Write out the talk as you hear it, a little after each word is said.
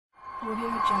Audio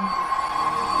Jungle.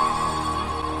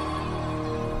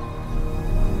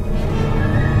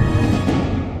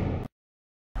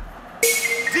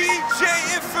 DJ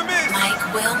Infamous.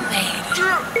 Mike Will made.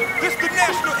 Yeah, this the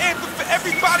national anthem for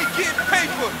everybody getting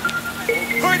paper.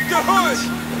 Hood to hood.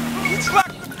 It's like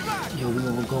the block. Yo, we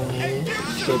gonna go ahead,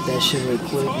 get that shit real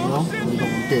quick, you know? We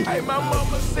gonna dip.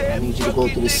 I need you to go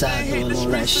through the side door and all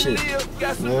that shit. Yeah?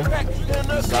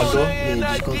 Side door? Yeah,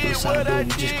 just go through the side door. You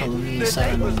just come with me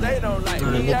inside. When the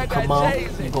nigga come out,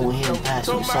 you go ahead and pass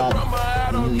to the side.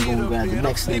 And you gonna grab the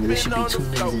next nigga. There should be 2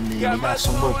 niggas in there. They got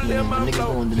some work in there. The niggas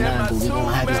going deny, but we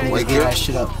gonna have these niggas get that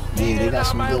shit up. Yeah, they got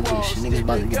some good shit. Niggas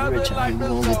about to get rich out here. We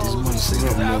gonna get this money for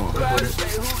real more.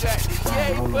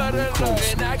 Hold on, real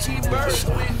close.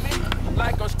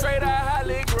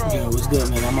 Yo, what's good,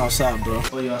 man? I'm outside, bro.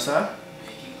 Oh, you outside?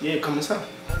 Yeah, come inside.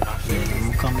 Yeah,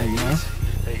 I'm coming, man.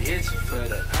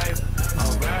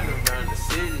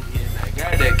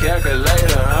 Got that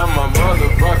calculator, I'm a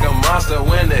motherfucking monster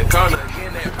when that corner.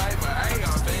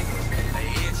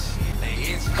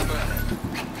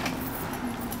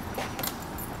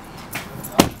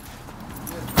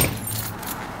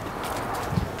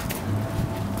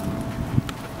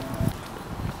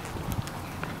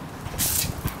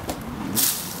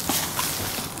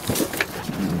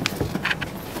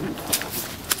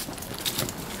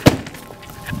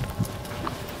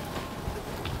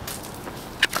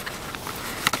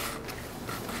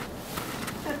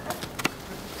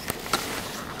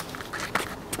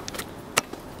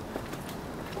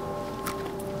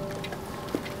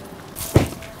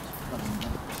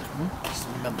 Just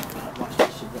remember, man, watch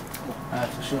that shit, bro. Come on. Alright,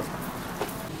 for sure.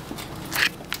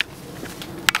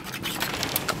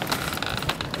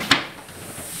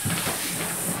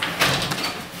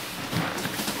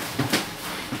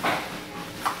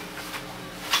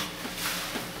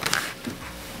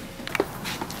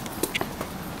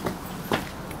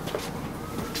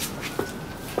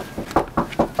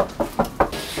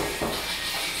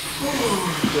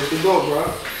 There you go, bro.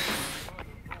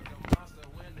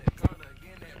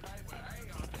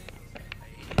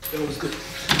 That was good.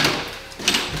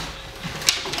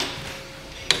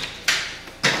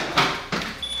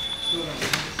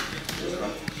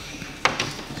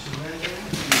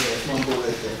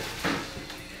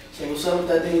 So what's up with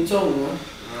that thing you told me, man?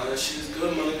 That shit is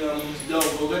good, man. It's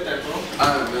dope. Go get that, bro.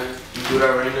 Alright, man. You do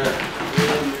that right now.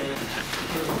 Yeah,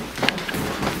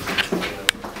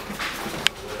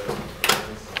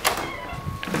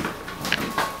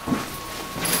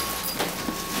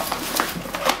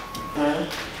 man.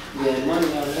 Yeah, money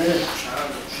out there.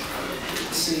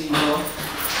 See, you know.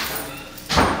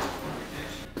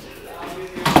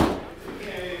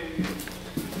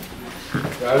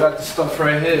 Yo, I got the stuff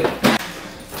right here.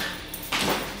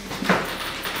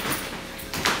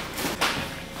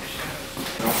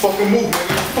 Now fucking move,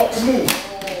 nigga. Fucking move.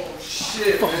 Oh,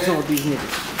 shit, What's up with these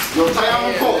niggas? Yo, tie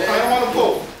on the pole. Tie on the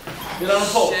pole. Get on the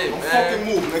pole. Shit, Don't man. fucking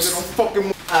move, nigga. Don't fucking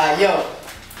move. Alright, yo.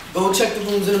 Go check the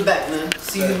rooms in the back, man.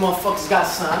 See if these motherfuckers got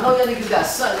something. I know y'all niggas got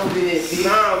something over there, B.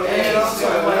 Nah, man. Hey, Y'all I'm talking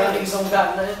about y'all niggas don't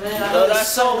got nothing, man. I know there's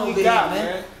something over there,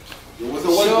 man. Yo, what's the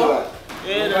one Sure. like?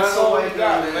 Yeah, that's all we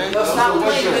got, man. Yo, stop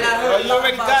playing, man. I heard you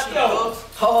already about got you, those.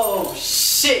 bro. Oh,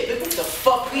 shit. Look what the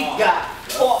fuck we got.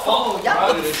 Oh, y'all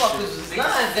motherfuckers was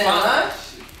lying then, huh?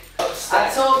 I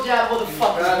told y'all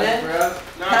motherfuckers, man.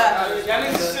 Nah, y'all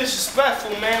niggas is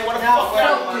disrespectful, man. What the Now,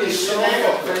 fuck, fuck this, man.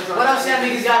 What else y'all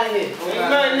niggas got in here? Ain't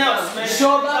nothing else, man. You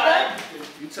sure about that?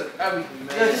 You took everything,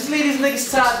 man. Yo, just leave these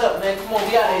niggas tied up, man. Come on,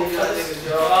 we out of here, fellas.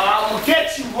 I'm gonna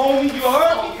get you, homie. You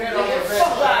heard me? Nigga,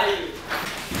 Fuck out of here.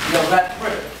 Yo, back the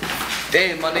print.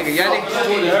 Damn, my nigga, y'all niggas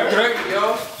doing it dirt, yo.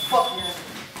 Fuck, man.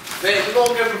 Man, we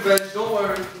gonna get revenge, don't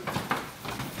worry.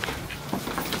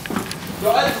 Yo,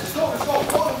 let's go. Let's go.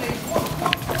 Follow me.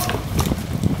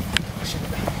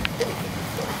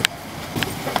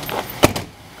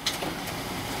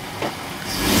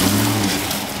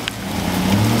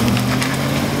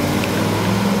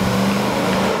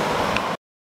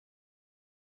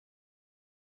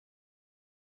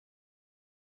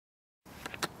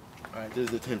 Alright, this is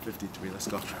the 1053. Let's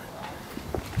go. Is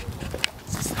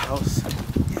this the house? Yeah.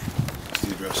 Let's do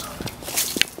the address on it.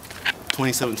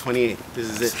 2728. This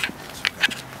is it.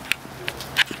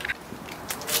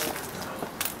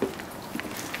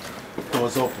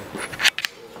 Doors open.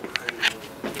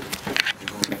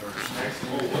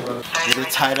 Yeah, they're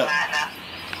tied up.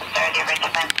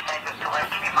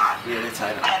 Yeah, they're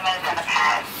tied up. 10 minutes in the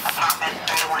pad, apartment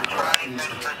 3120,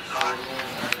 31st floor.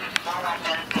 No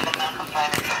weapons, even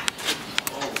non-compliant.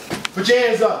 Put your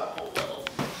hands up.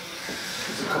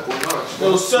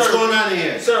 Yo, sir. What's going on in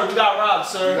here? Sir, we got robbed,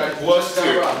 sir. What's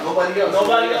here? Nobody else.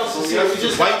 Nobody else is here. We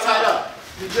just Why you tied up?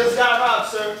 You just got robbed,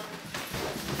 sir.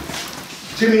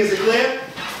 Jimmy, is it clear?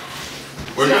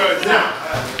 We're good. Now.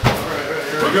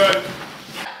 We're good.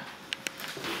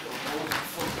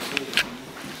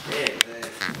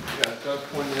 Start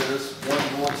pointing at us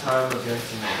one more time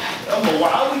against me.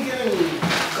 Why are we getting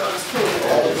guns pulled?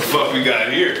 What the fuck we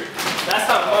got here? That's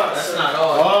not mine. That's sir. not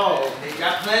all. Oh. They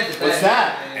got planted. What's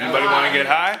that? Anybody want to get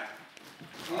high?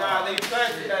 Nah, they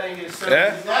planted that in here, sir.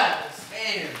 Yeah? What's that?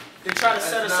 Damn. They try to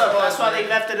set us not up. That's why all, they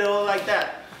left it all like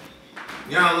that.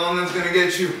 You know how long that's gonna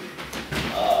get you?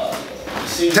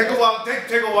 See, Take a wild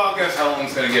guess how long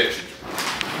it's gonna get you.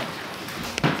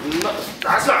 no,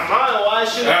 that's not mine. Why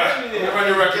should I Alright, be we're there? on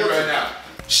your record right now.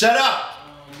 Shut up.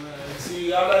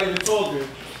 See, I'm not even talking.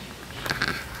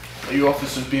 Are you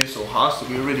officers being so hostile?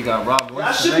 We already got robbed.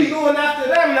 Y'all should be going after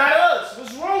them, not us.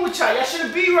 What's wrong with y'all? Y'all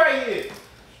shouldn't be right here.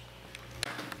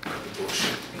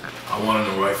 Bullshit. I want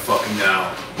to know right fucking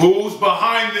now. Who's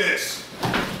behind this?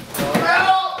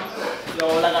 Yo,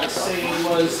 all I gotta say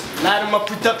was, Light 'em Up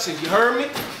Productions, you heard me?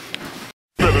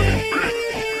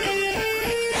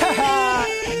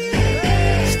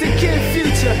 It's the Kid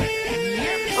Future.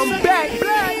 I'm back.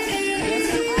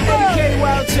 AKA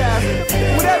Wild Child.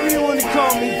 Whatever you want to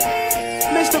call me.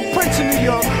 Mr. Prince of New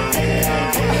York. I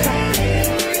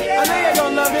know you're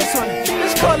gonna love this one.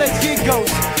 Let's call it Get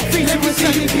Ghost. Featuring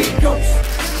Sunny Get Ghost.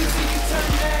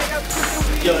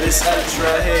 Yo, this Alex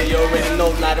right here, you already know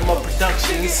Light 'em Up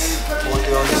Productions. One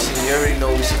thing on the scene, you already know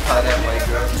we should pie that white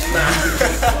girl.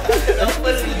 Don't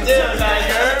put it in jail now,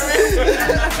 you heard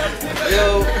me?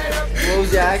 Yo, what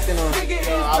was you acting on?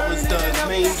 Yo, I was the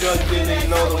main drug dealer, you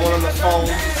know, the one on the phone. I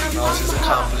was his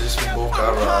accomplice, we both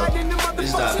got robbed.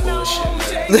 It's that bullshit,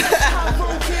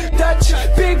 man. Dutch,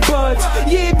 big buds,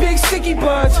 yeah, big sticky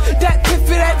buds. That pit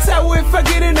for that tower if I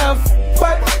get enough.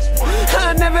 But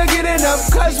I never get enough,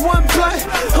 cause one blunt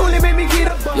only made me get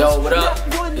up. Yo, what up?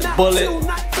 It's Bullet,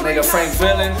 nigga Frank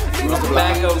Villain. We was the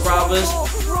backup robbers.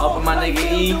 Up in my nigga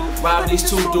E, robbed these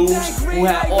two dudes who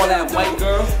had all that white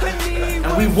girl,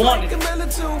 and we wanted it.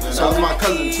 So was my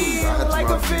cousin too. I had to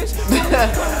rob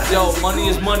him. Yo, money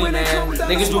is money, man.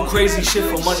 Niggas do crazy shit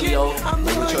for money, yo.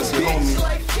 Never trust your homies.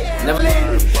 Never.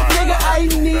 Nigga, I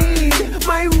need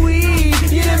my weed,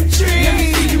 you them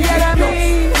trees, you know what I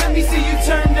mean? Let me see you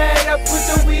turn that up, put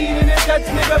the weed in the guts,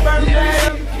 nigga, burn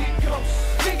that up.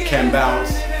 Can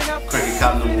bounce. Cricket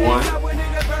cop number 1.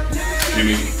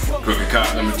 Jimmy, crooked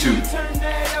cop number 2. Burn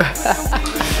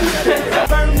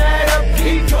that up,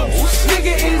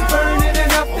 nigga is burning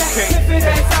it up.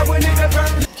 That's how a nigga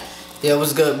burn. Yeah,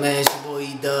 what's good, man? It's your boy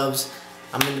E-Dubs.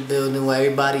 I'm in the building with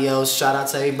everybody else. Shout out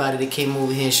to everybody that came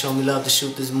over here and showed me love to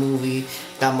shoot this movie.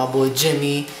 Got my boy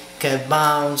Jimmy, Kev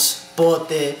Bounce,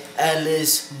 Porte,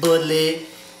 Ellis, Bullet,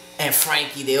 and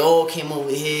Frankie. They all came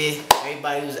over here.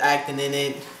 Everybody was acting in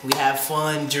it. We had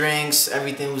fun, drinks,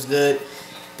 everything was good.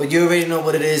 But you already know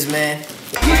what it is, man.